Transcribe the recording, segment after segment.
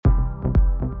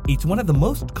It's one of the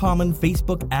most common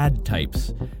Facebook ad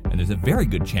types, and there's a very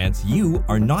good chance you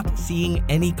are not seeing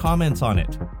any comments on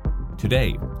it.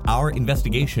 Today, our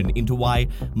investigation into why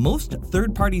most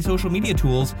third-party social media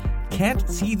tools can't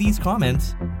see these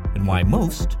comments and why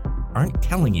most aren't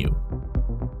telling you.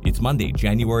 It's Monday,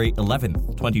 January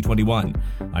 11th, 2021.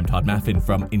 I'm Todd Maffin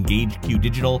from EngageQ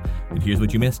Digital, and here's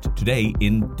what you missed today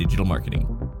in digital marketing.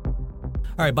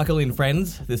 All right, buckle in,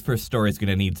 friends. This first story is going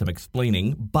to need some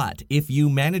explaining, but if you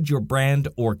manage your brand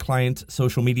or client's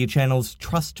social media channels,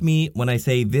 trust me when I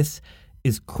say this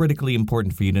is critically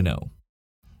important for you to know.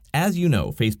 As you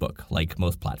know, Facebook, like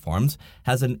most platforms,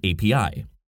 has an API.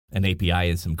 An API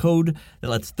is some code that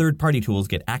lets third-party tools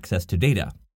get access to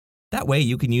data. That way,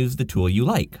 you can use the tool you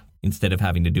like, instead of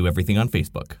having to do everything on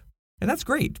Facebook. And that's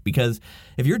great, because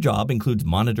if your job includes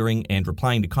monitoring and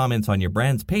replying to comments on your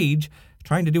brand's page,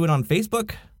 trying to do it on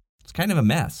Facebook, it's kind of a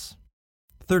mess.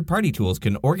 Third-party tools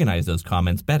can organize those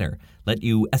comments better, let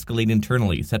you escalate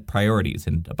internally, set priorities,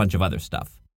 and a bunch of other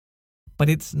stuff. But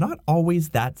it's not always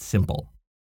that simple.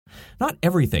 Not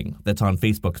everything that's on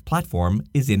Facebook's platform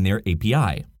is in their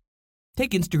API.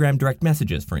 Take Instagram direct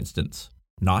messages, for instance,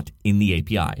 not in the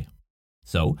API.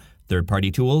 So, third-party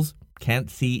tools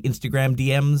can't see Instagram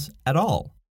DMs at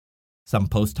all. Some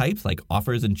post types, like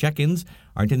offers and check-ins,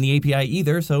 aren't in the API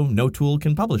either, so no tool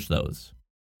can publish those.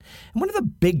 And one of the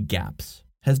big gaps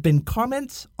has been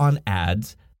comments on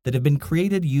ads that have been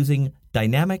created using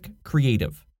dynamic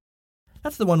creative.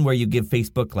 That's the one where you give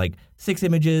Facebook like 6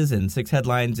 images and 6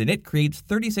 headlines, and it creates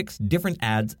 36 different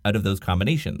ads out of those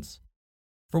combinations.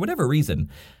 For whatever reason,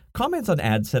 comments on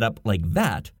ads set up like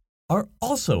that are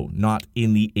also not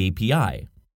in the API.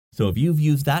 So if you've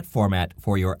used that format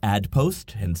for your ad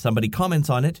post and somebody comments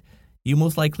on it, you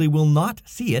most likely will not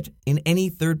see it in any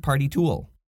third-party tool.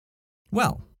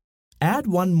 Well, add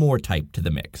one more type to the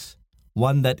mix,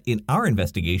 one that in our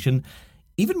investigation,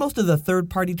 even most of the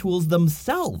third-party tools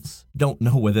themselves don't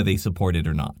know whether they support it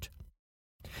or not.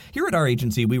 Here at our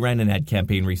agency, we ran an ad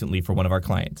campaign recently for one of our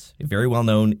clients, a very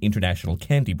well-known international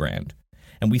candy brand,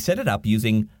 and we set it up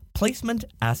using placement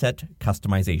asset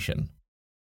customization.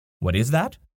 What is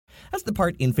that? That's the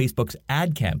part in Facebook's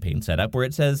ad campaign setup where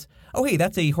it says, oh, hey,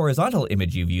 that's a horizontal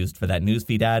image you've used for that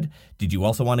newsfeed ad. Did you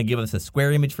also want to give us a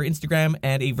square image for Instagram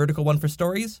and a vertical one for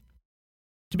stories?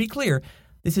 To be clear,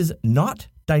 this is not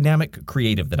dynamic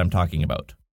creative that I'm talking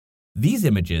about. These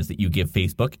images that you give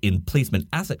Facebook in placement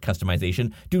asset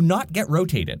customization do not get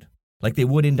rotated like they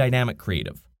would in dynamic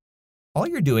creative. All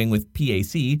you're doing with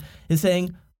PAC is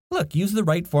saying, look, use the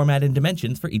right format and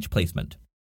dimensions for each placement.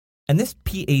 And this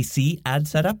PAC ad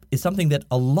setup is something that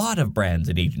a lot of brands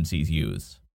and agencies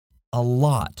use. A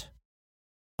lot.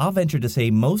 I'll venture to say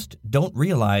most don't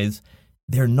realize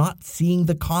they're not seeing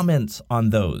the comments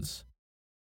on those.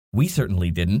 We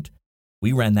certainly didn't.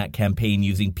 We ran that campaign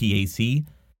using PAC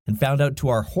and found out to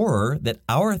our horror that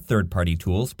our third-party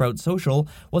tool, Sprout Social,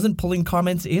 wasn't pulling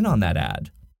comments in on that ad.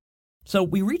 So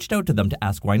we reached out to them to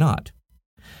ask why not.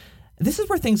 This is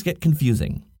where things get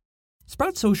confusing.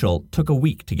 Sprout Social took a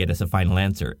week to get us a final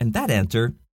answer, and that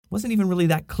answer wasn't even really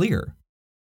that clear.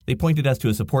 They pointed us to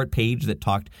a support page that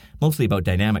talked mostly about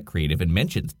dynamic creative and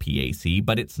mentions PAC,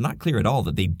 but it's not clear at all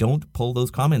that they don't pull those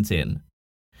comments in.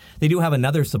 They do have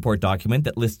another support document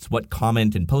that lists what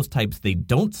comment and post types they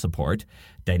don't support.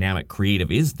 Dynamic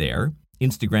creative is there,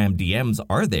 Instagram DMs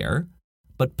are there,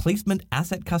 but placement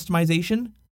asset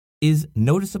customization is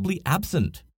noticeably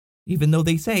absent, even though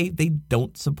they say they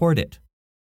don't support it.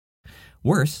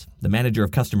 Worse, the manager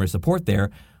of customer support there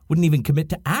wouldn't even commit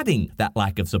to adding that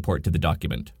lack of support to the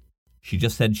document. She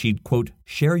just said she'd, quote,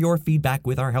 share your feedback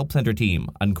with our help center team,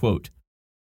 unquote.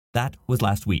 That was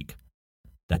last week.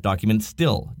 That document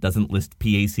still doesn't list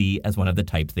PAC as one of the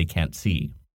types they can't see.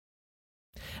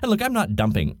 And look, I'm not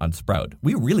dumping on Sprout.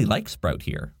 We really like Sprout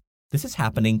here. This is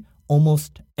happening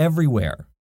almost everywhere.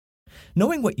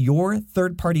 Knowing what your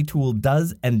third-party tool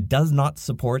does and does not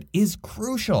support is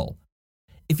crucial.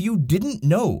 If you didn't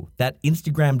know that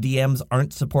Instagram DMs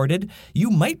aren't supported, you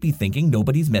might be thinking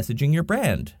nobody's messaging your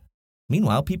brand.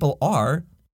 Meanwhile, people are,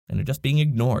 and are just being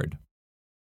ignored.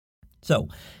 So,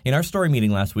 in our story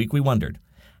meeting last week, we wondered,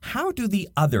 how do the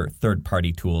other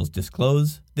third-party tools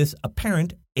disclose this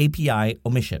apparent API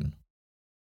omission?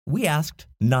 We asked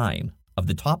 9 of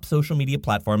the top social media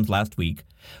platforms last week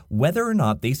whether or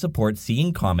not they support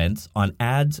seeing comments on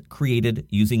ads created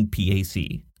using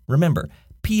PAC. Remember,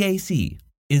 PAC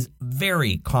is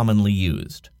very commonly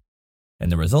used.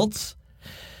 And the results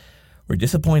were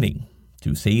disappointing,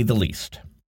 to say the least.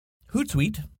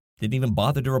 Hootsuite didn't even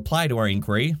bother to reply to our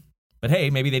inquiry. But hey,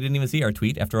 maybe they didn't even see our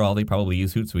tweet. After all, they probably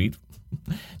use Hootsuite.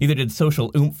 Neither did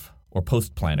Social Oomph or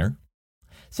Post Planner.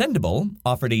 Sendable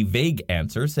offered a vague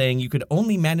answer saying you could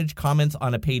only manage comments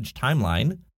on a page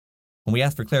timeline. When we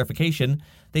asked for clarification,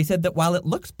 they said that while it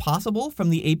looks possible from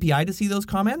the API to see those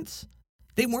comments,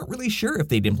 they weren't really sure if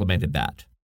they'd implemented that,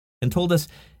 and told us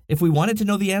if we wanted to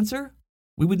know the answer,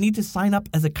 we would need to sign up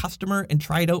as a customer and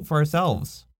try it out for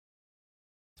ourselves.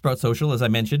 Sprout Social, as I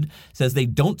mentioned, says they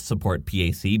don't support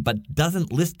PAC, but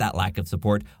doesn't list that lack of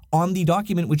support on the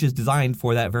document which is designed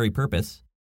for that very purpose.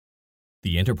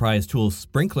 The enterprise tool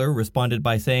Sprinkler responded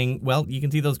by saying, well, you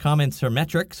can see those comments are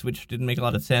metrics, which didn't make a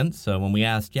lot of sense. So when we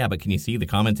asked, but can you see the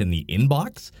comments in the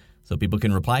inbox so people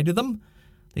can reply to them?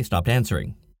 They stopped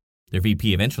answering. Their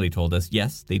VP eventually told us,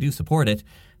 yes, they do support it.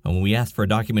 And when we asked for a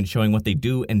document showing what they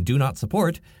do and do not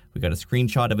support, we got a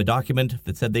screenshot of a document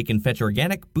that said they can fetch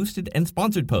organic, boosted, and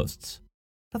sponsored posts.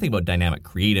 Nothing about dynamic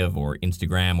creative or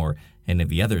Instagram or any of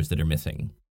the others that are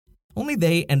missing. Only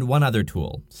they and one other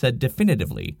tool said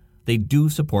definitively they do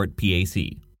support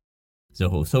PAC.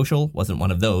 Zoho Social wasn't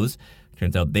one of those.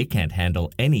 Turns out they can't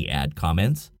handle any ad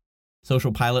comments.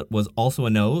 Social Pilot was also a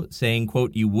no, saying,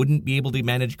 quote, you wouldn't be able to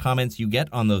manage comments you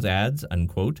get on those ads,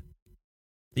 unquote.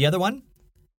 The other one?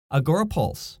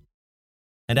 Agorapulse.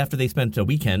 And after they spent a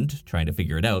weekend trying to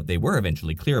figure it out, they were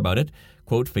eventually clear about it.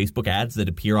 Quote, Facebook ads that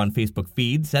appear on Facebook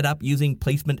feed set up using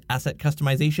placement asset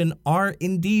customization are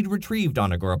indeed retrieved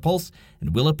on Agorapulse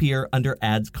and will appear under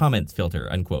ads comments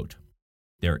filter, unquote.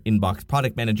 Their inbox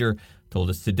product manager told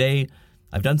us today,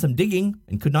 I've done some digging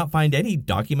and could not find any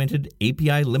documented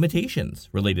API limitations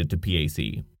related to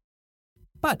PAC.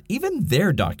 But even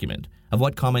their document of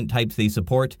what comment types they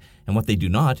support and what they do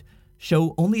not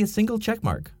show only a single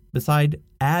checkmark beside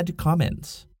add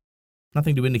comments.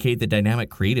 Nothing to indicate that dynamic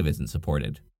creative isn't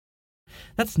supported.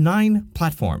 That's 9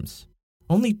 platforms.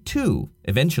 Only 2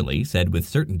 eventually said with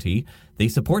certainty they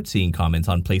support seeing comments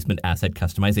on placement asset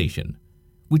customization,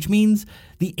 which means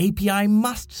the API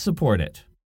must support it.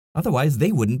 Otherwise,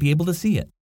 they wouldn't be able to see it.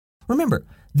 Remember,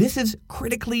 this is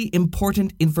critically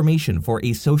important information for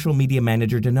a social media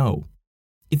manager to know.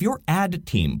 If your ad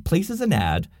team places an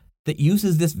ad that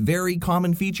uses this very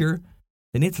common feature,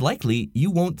 then it's likely you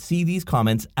won't see these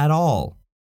comments at all,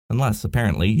 unless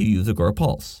apparently you use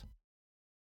Agorapulse.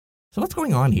 So what's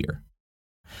going on here?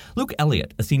 Luke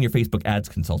Elliott, a senior Facebook ads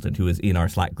consultant who is in our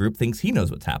Slack group, thinks he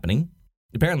knows what's happening.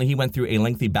 Apparently, he went through a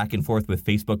lengthy back and forth with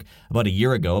Facebook about a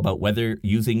year ago about whether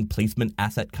using placement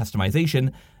asset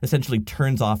customization essentially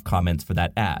turns off comments for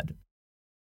that ad.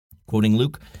 Quoting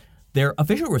Luke, their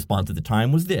official response at the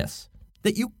time was this,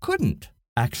 that you couldn't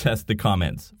access the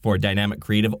comments for dynamic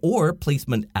creative or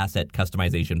placement asset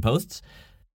customization posts.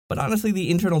 But honestly,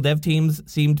 the internal dev teams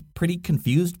seemed pretty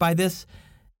confused by this,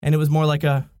 and it was more like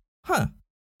I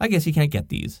guess you can't get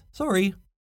these. Sorry.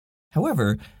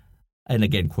 However, and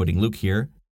again quoting Luke here,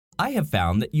 I have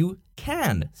found that you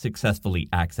can successfully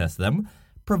access them,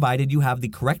 provided you have the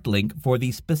correct link for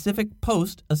the specific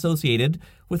post associated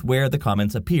with where the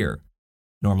comments appear.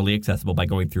 Normally accessible by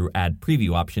going through Add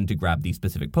Preview option to grab the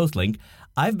specific post link,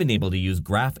 I've been able to use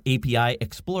Graph API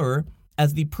Explorer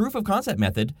as the proof of concept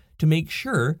method to make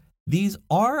sure these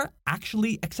are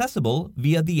actually accessible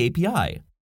via the API.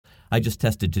 I just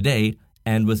tested today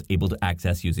and was able to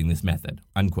access using this method,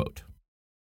 unquote.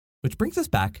 Which brings us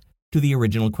back to the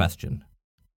original question.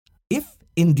 If,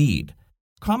 indeed,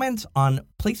 comments on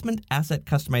placement asset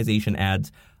customization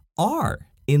ads are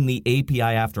in the API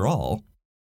after all,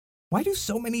 why do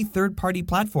so many third-party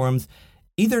platforms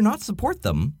either not support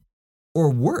them,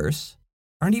 or worse,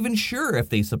 aren't even sure if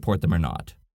they support them or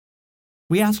not?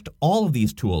 We asked all of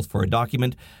these tools for a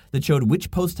document that showed which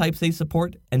post types they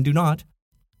support and do not.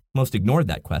 Most ignored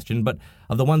that question, but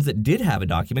of the ones that did have a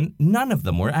document, none of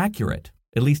them were accurate,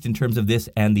 at least in terms of this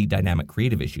and the dynamic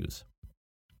creative issues.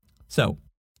 So,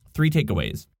 3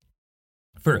 takeaways.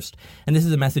 First, and this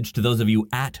is a message to those of you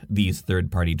at these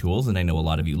third-party tools, and I know a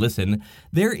lot of you listen,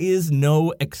 there is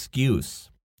no excuse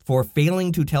for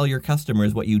failing to tell your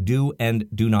customers what you do and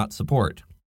do not support.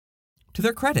 To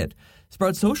their credit,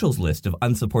 Sprout Social's list of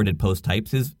unsupported post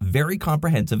types is very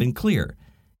comprehensive and clear.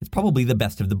 It's probably the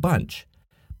best of the bunch.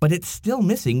 But it's still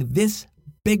missing this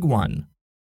big one.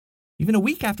 Even a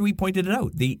week after we pointed it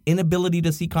out, the inability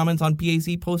to see comments on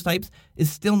PAC post types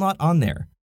is still not on there.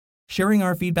 Sharing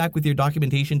our feedback with your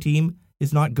documentation team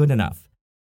is not good enough.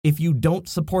 If you don't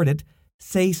support it,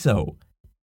 say so.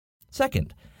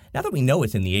 Second, now that we know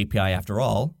it's in the API after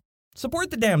all,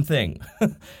 support the damn thing.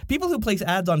 People who place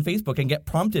ads on Facebook and get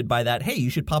prompted by that, hey, you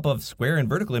should pop a square and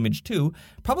vertical image too,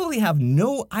 probably have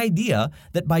no idea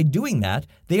that by doing that,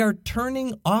 they are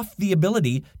turning off the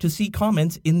ability to see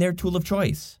comments in their tool of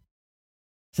choice.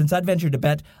 Since I'd venture to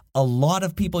bet a lot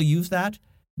of people use that,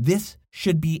 this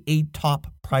should be a top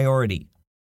priority.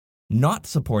 not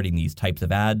supporting these types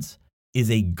of ads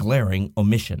is a glaring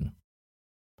omission.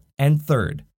 And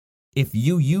third, if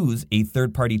you use a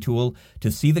third-party tool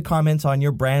to see the comments on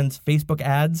your brand's Facebook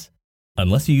ads,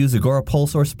 unless you use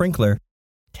Agorapulse or Sprinklr,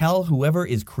 tell whoever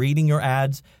is creating your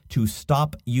ads to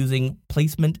stop using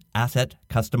placement asset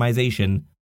customization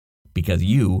because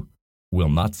you will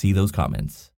not see those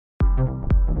comments.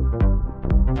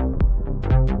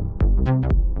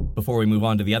 Before we move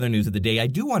on to the other news of the day, I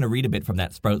do want to read a bit from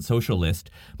that Sprout Social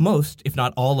list. Most, if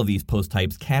not all of these post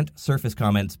types can't surface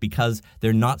comments because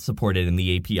they're not supported in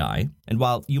the API. And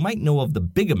while you might know of the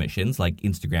big omissions like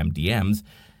Instagram DMs,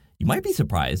 you might be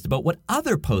surprised about what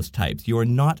other post types you are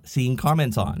not seeing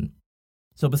comments on.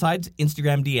 So besides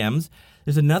Instagram DMs,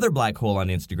 there's another black hole on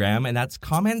Instagram, and that's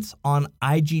comments on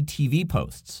IGTV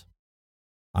posts.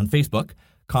 On Facebook,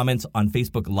 comments on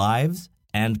Facebook Lives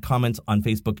and comments on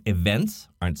Facebook events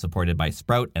aren't supported by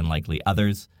Sprout and likely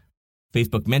others.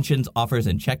 Facebook mentions, offers,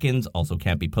 and check-ins also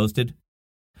can't be posted.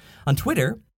 On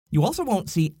Twitter, you also won't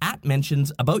see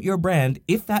 @mentions about your brand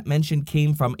if that mention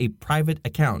came from a private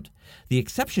account. The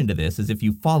exception to this is if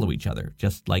you follow each other,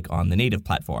 just like on the native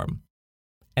platform.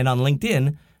 And on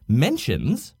LinkedIn,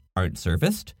 mentions aren't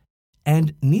surfaced,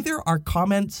 and neither are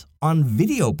comments on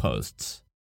video posts.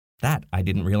 That I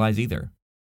didn't realize either.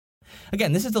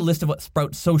 Again, this is the list of what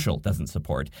Sprout Social doesn't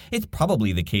support. It's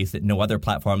probably the case that no other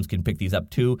platforms can pick these up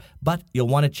too, but you'll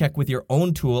want to check with your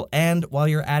own tool and, while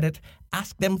you're at it,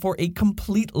 ask them for a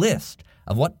complete list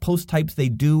of what post types they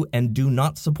do and do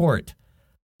not support,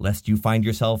 lest you find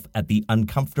yourself at the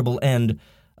uncomfortable end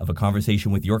of a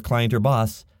conversation with your client or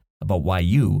boss about why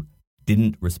you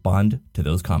didn't respond to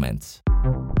those comments.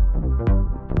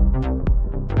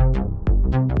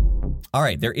 All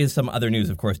right, there is some other news,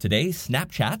 of course, today.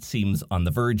 Snapchat seems on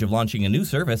the verge of launching a new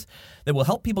service that will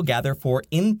help people gather for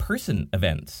in-person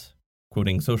events.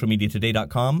 Quoting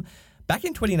socialmediatoday.com, back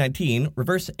in 2019,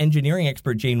 reverse engineering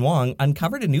expert Jane Wong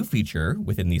uncovered a new feature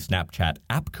within the Snapchat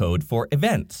app code for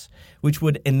events, which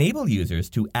would enable users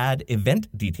to add event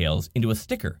details into a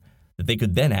sticker that they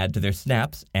could then add to their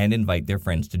snaps and invite their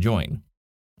friends to join.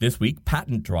 This week,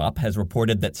 Patent Drop has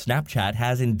reported that Snapchat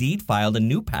has indeed filed a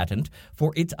new patent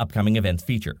for its upcoming events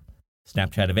feature.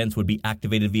 Snapchat events would be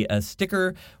activated via a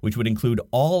sticker, which would include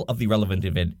all of the relevant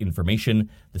event information.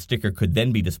 The sticker could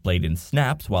then be displayed in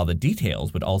snaps, while the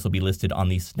details would also be listed on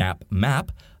the Snap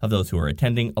map of those who are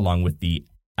attending, along with the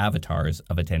avatars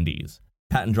of attendees.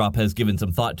 Patent Drop has given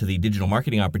some thought to the digital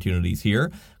marketing opportunities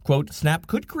here. Quote, Snap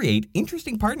could create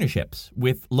interesting partnerships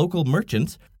with local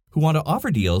merchants who want to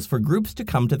offer deals for groups to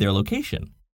come to their location.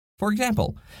 For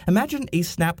example, imagine a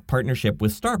Snap partnership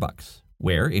with Starbucks,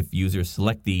 where if users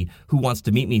select the Who Wants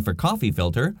to Meet Me for Coffee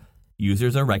filter,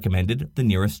 users are recommended the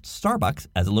nearest Starbucks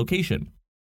as a location.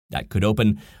 That could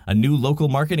open a new local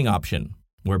marketing option,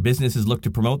 where businesses look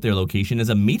to promote their location as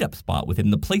a meetup spot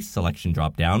within the place selection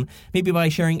dropdown, maybe by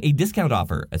sharing a discount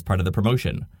offer as part of the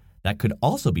promotion. That could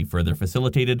also be further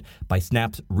facilitated by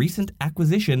Snap's recent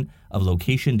acquisition of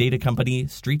location data company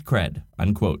StreetCred,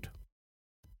 unquote.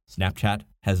 Snapchat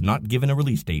has not given a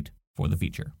release date for the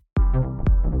feature.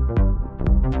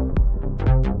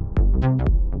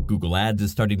 Google Ads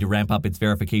is starting to ramp up its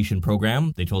verification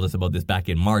program. They told us about this back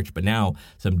in March, but now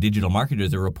some digital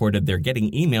marketers have reported they're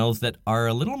getting emails that are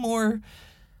a little more,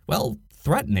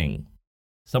 threatening.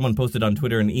 Someone posted on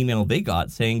Twitter an email they got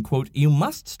saying, quote, you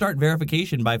must start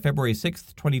verification by February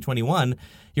 6th, 2021.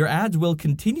 Your ads will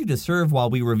continue to serve while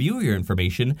we review your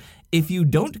information. If you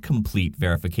don't complete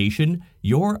verification,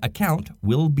 your account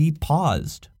will be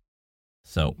paused.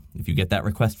 So, if you get that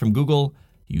request from Google,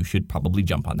 you should probably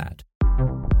jump on that.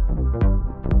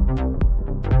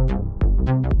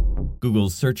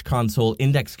 Google's Search Console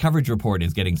Index Coverage Report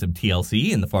is getting some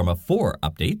TLC in the form of 4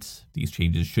 updates. These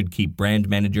changes should keep brand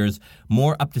managers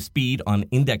more up to speed on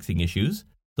indexing issues.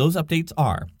 Those updates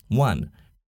are 1.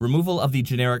 Removal of the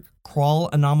generic crawl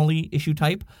anomaly issue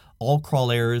type. All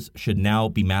crawl errors should now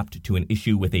be mapped to an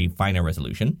issue with a finer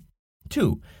resolution.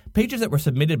 2. Pages that were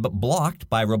submitted but blocked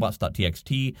by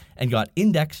robots.txt and got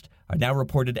indexed are now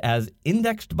reported as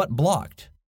indexed but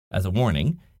blocked as a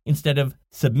warning, instead of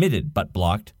submitted but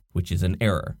blocked, which is an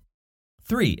error.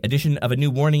 3. Addition of a new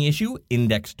warning issue,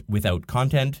 indexed without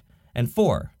content. And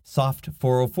 4. Soft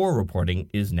 404 reporting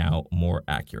is now more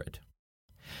accurate.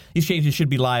 These changes should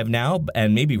be live now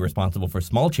and may be responsible for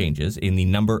small changes in the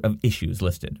number of issues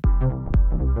listed.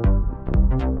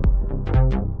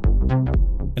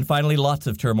 And finally, lots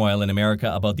of turmoil in America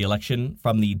about the election.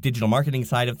 From the digital marketing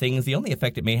side of things, the only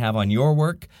effect it may have on your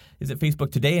work is that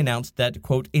Facebook today announced that,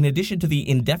 quote, in addition to the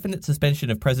indefinite suspension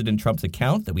of President Trump's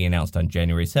account that we announced on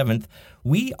January 7th,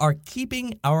 we are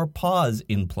keeping our pause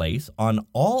in place on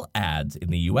all ads in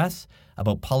the U.S.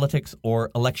 about politics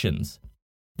or elections.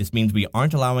 This means we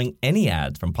aren't allowing any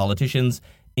ads from politicians,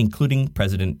 including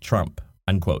President Trump,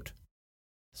 unquote.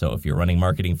 So if you're running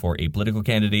marketing for a political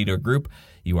candidate or group,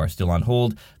 you are still on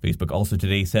hold. Facebook also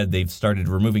today said they've started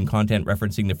removing content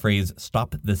referencing the phrase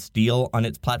 "stop the steal" on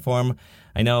its platform.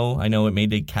 I know it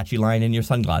made a catchy line in your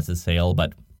sunglasses sale,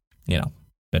 but,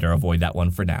 better avoid that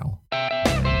one for now.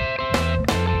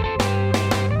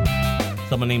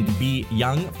 Someone named B.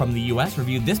 Young from the US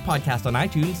reviewed this podcast on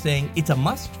iTunes saying it's a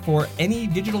must for any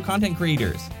digital content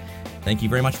creators. Thank you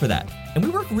very much for that. And we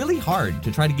work really hard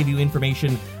to try to give you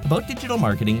information about digital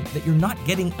marketing that you're not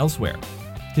getting elsewhere.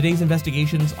 Today's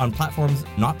investigations on platforms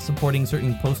not supporting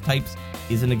certain post types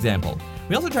is an example.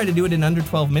 We also try to do it in under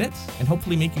 12 minutes and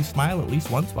hopefully make you smile at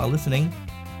least once while listening.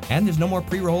 And there's no more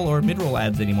pre-roll or mid-roll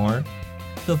ads anymore.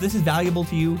 So if this is valuable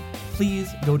to you,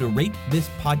 please go to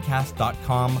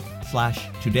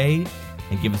ratethispodcast.com/today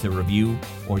and give us a review,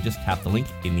 or just tap the link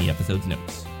in the episode's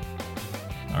notes.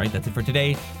 All right, that's it for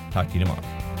today. Talk to you tomorrow.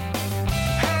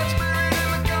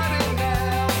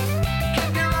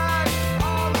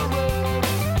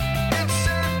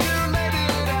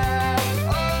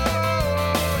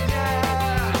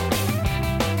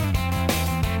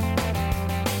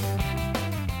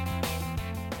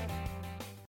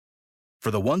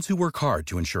 For the ones who work hard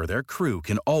to ensure their crew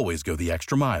can always go the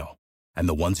extra mile, and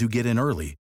the ones who get in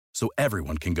early so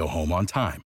everyone can go home on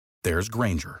time, there's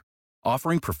Grainger,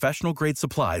 offering professional-grade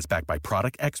supplies backed by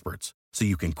product experts so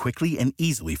you can quickly and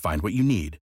easily find what you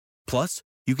need. Plus,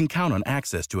 you can count on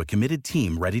access to a committed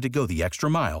team ready to go the extra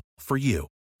mile for you.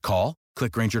 Call,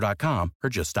 click Grainger.com,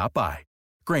 or just stop by.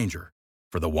 Grainger,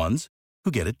 for the ones who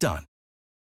get it done.